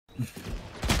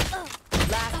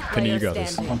Can you got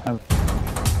this?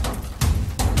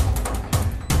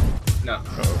 No.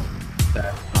 Uh-oh.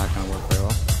 That's not gonna work very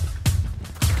well.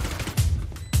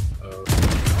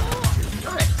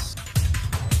 Nice.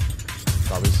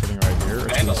 Probably sitting right here. Or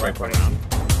Vandal just right right front. around.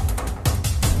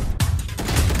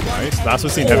 Nice. Last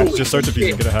was seen heaven. Just start to peek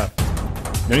and get a half.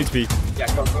 No need to peek. Yeah,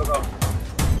 go.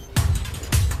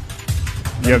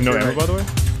 You have no ammo, by the way?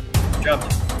 Jump.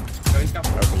 No, he's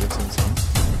coming. Okay, you have some.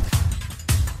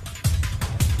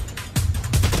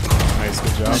 Nice,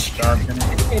 good job.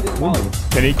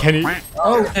 Can he?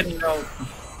 Oh, no.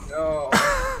 No.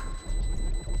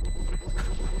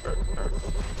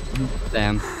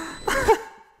 Damn.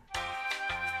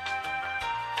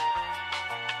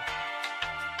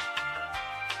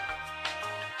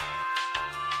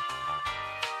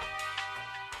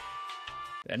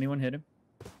 Did anyone hit him?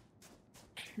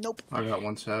 Nope. I got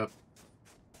one tap.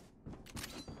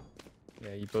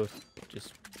 Yeah, you both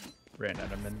just ran at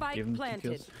him and gave him 2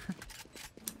 kills.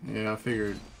 Yeah, I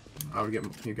figured I would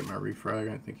he'd get my refrag. I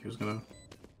didn't think he was gonna.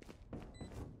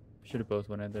 Should have both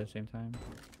went at the same time.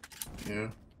 Yeah.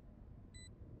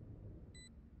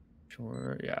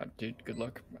 Sure. Yeah, dude. Good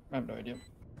luck. I have no idea.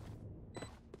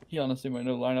 He honestly might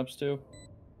know lineups too.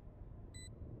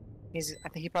 I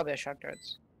think he probably has shock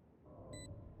darts.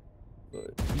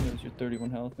 But he knows you're 31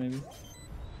 health, maybe.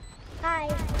 Hi.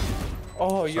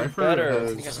 Oh, you're Cypher better.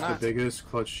 has the biggest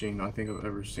clutch gene I think I've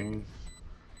ever seen.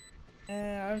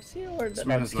 I've seen a word This that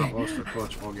man has not lost a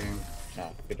clutch all game. Nah,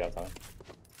 good job, Tyler.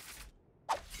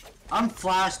 I'm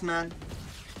flashed, man.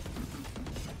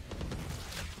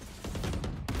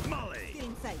 Get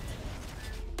in sight.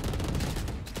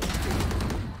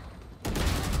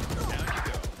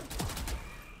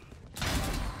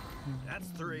 That's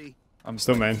 3. I'm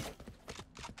still main.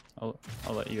 I'll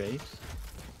let you ace.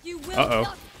 You will Uh-oh.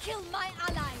 not kill my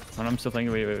allies. Oh, I'm still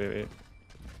playing. Wait.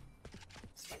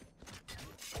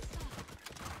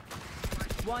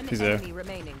 One He's there. enemy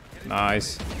remaining.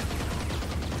 Nice.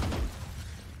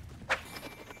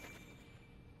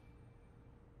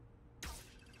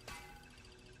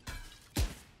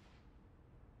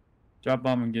 Drop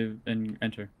bomb and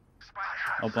enter.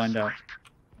 I'll blind out.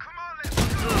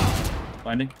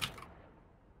 Blinding.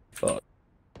 Fuck.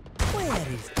 Where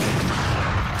is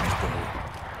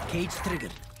Cage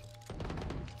triggered.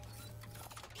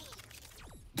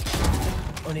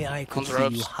 Only I could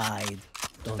see you hide.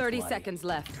 Don't 30 worry. seconds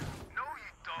left.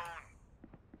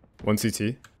 One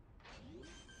CT.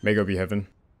 May go be heaven.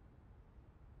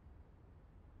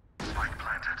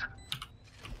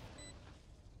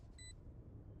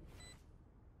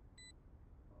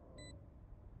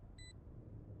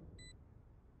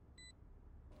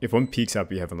 If one peeks out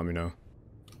be heaven, let me know.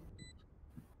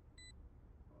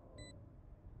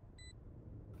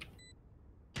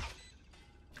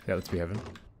 Yeah, let's be heaven.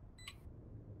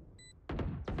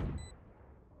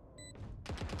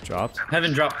 Dropped.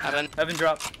 Heaven drop. Heaven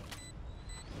drop.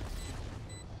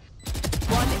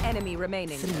 One enemy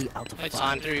remaining. 3 out of 5. It's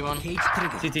on 3-1. Cage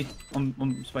triggered. CT.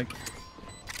 On spike.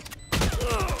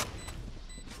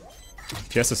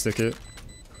 He has to stick it.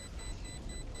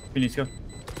 Phoenix, go.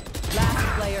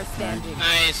 Last player standing.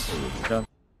 Nice.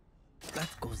 That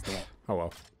goes there. Oh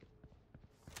well.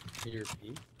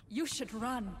 You should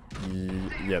run.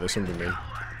 Yeah, there's something main.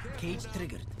 Cage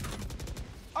triggered.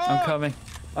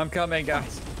 I'm coming,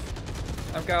 guys.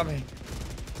 I'm coming.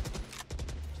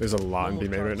 There's a lot in B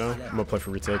main right now. I'm gonna play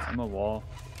for retake. I'm a wall.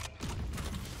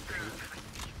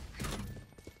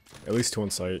 At least 2 on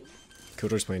site.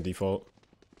 Killjoy's playing default.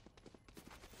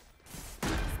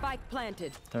 Spike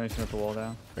planted. Tell me to put the wall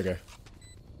down. Okay.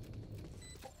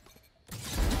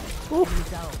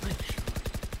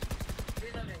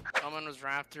 Omen was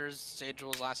rafters. Sage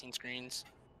was last seen screens.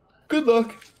 Good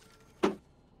luck.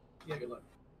 Yeah, good luck.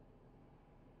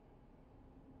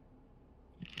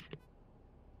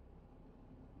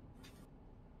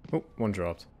 Oh, one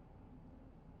dropped.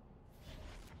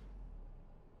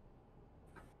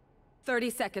 30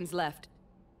 seconds left.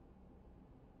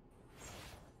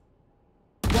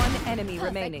 One enemy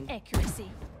remaining.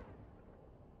 Accuracy.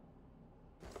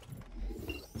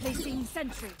 Placing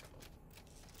sentry.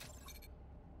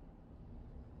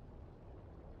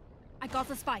 I got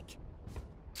the spike.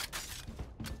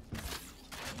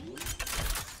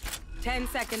 10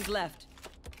 seconds left.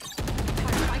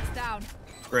 Spike's down.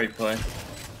 Great play.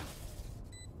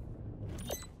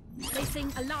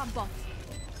 Placing alarm bot.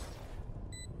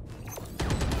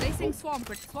 Placing swarm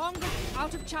grid. Swarm grid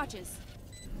out of charges.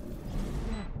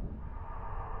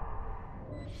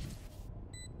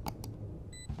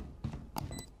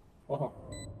 Oh.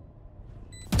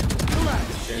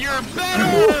 You're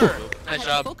better! Nice had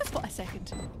job. to focus for a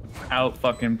second. Out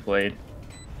fucking played.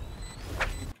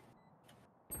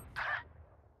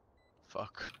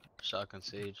 Fuck. Shotgun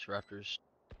Sage, Raptors.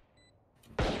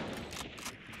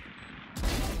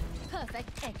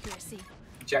 Perfect accuracy.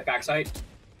 Jet backside.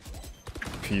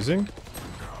 Peasing?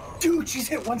 Dude, she's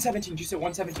hit 117. She's hit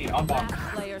 117 on bomb.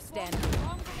 Last player standing.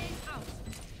 Bomb grenade out.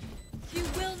 You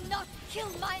will not kill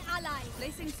my ally.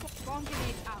 Placing bomb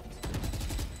grenade out.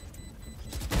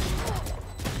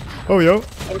 Oh, yo.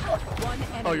 One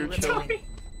enemy Oh, you're remaining. killing.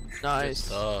 Nice.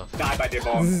 Die by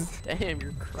default. Damn,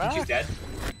 you're cracked. She's dead.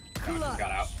 God,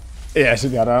 got out. Yeah, she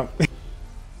got out.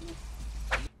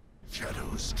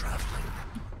 Shadows traveling.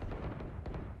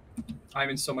 I'm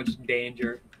in so much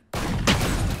danger.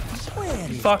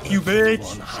 Fuck you,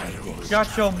 bitch.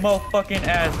 Got your motherfucking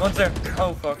ass. One's there.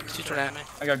 Oh, fuck. She's trying at me.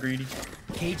 I got greedy.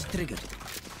 Cage triggered.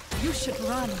 You should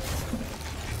run.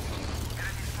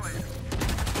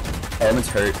 Element's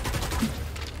hurt.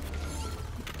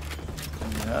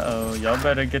 Oh, y'all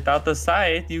better get out the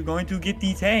site. You're going to get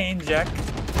detained, Jack.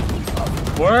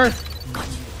 Worth.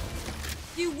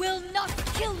 You will not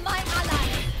kill my ally.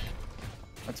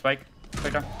 That's Spike.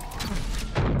 Right there.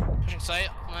 Pushing sight.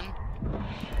 One.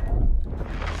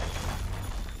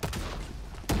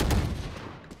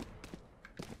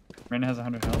 Reyna has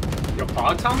 100 health. Yo,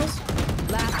 Fog Thomas?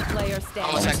 Last player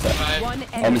Almost standing. tagged five. One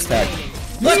enemy Almost tagged. remaining.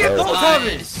 Look at Oh. Fog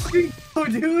Thomas! Oh,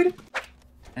 dude!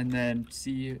 And then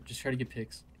see, just try to get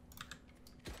picks.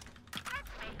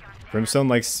 Brimstone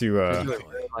likes to,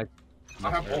 Like, I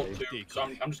have ult too, so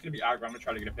I'm just gonna be aggro. I'm gonna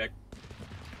try to get a pick.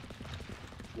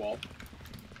 Wall.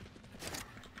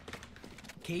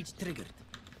 Cage triggered.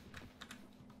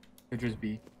 Pictures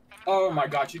B. Oh my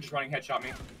god, she just running headshot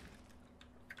me.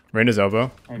 Reyna's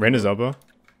elbow. Reyna's elbow.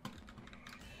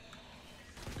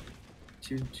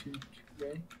 Two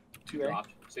A. Dropped.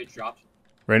 Sage dropped.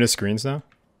 Reyna's screens now.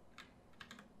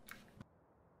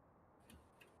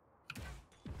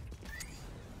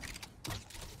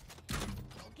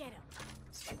 Get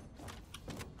him.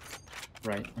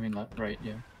 Right. I mean left. Right.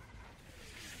 Yeah.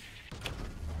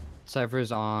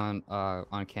 Cypher's on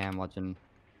cam watching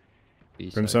B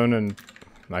side. Brimstone and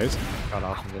nice. Got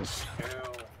off of this.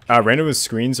 Reyna was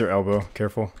screens or elbow.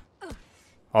 Careful.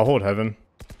 I'll hold heaven.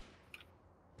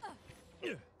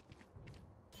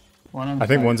 One on I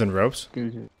think side. one's in ropes.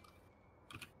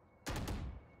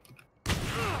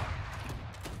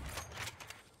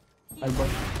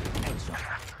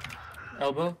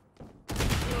 Elbow.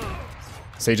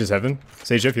 Sage is heaven.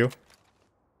 Sage if you.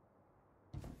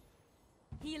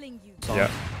 Healing you. Yeah.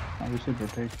 We should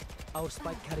rotate. Our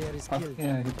spike carrier is killed.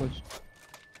 Yeah, he pushed.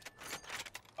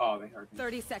 Oh, they heard me.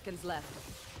 30 seconds left.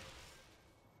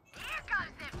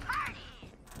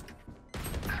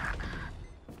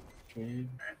 Trade.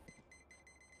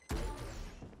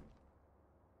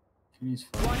 He's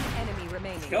One enemy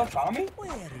remaining. Kill Tommy?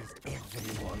 Where is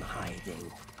everyone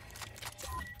hiding?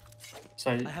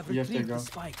 Sorry, I have you have to retrieved go. the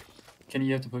spike. Kenny,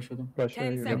 you have to push with him. 10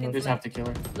 seconds You just have left. to kill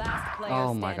her. Last player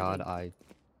Oh my standing. god, I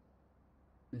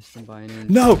missed him by an inch.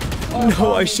 No!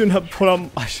 No, I shouldn't have put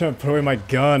on. I shouldn't have put away my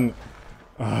gun.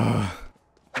 Ugh.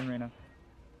 In Reyna.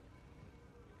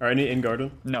 Alright, any in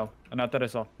garden? No, not that I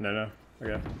saw. No, no.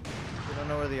 Okay. You don't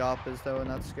know where the op is though, and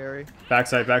that's scary.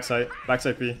 Backside, backside.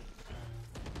 Backside B.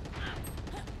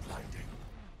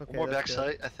 Okay, One more that's good.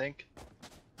 backside, I think.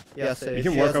 Yeah, You Sage.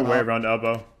 can She work has our an way op. around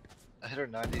elbow. I hit her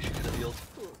 90, she could have healed.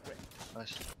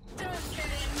 Nice.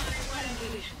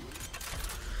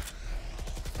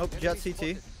 Oh, Jet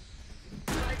CT.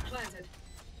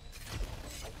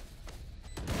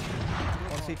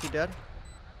 One CT dead.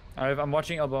 I'm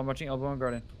watching elbow. I'm watching elbow and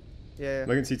garden. Yeah,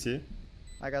 Look at CT.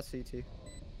 I got CT.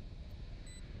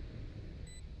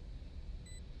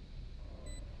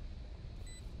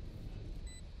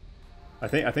 I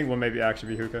think one maybe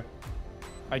actually be hookah.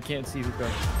 I can't see who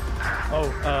goes. Oh,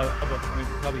 elbow. I mean,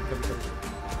 cubby.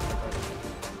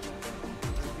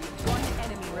 One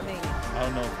enemy remaining. I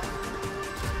don't know.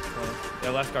 Yeah,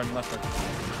 last garden.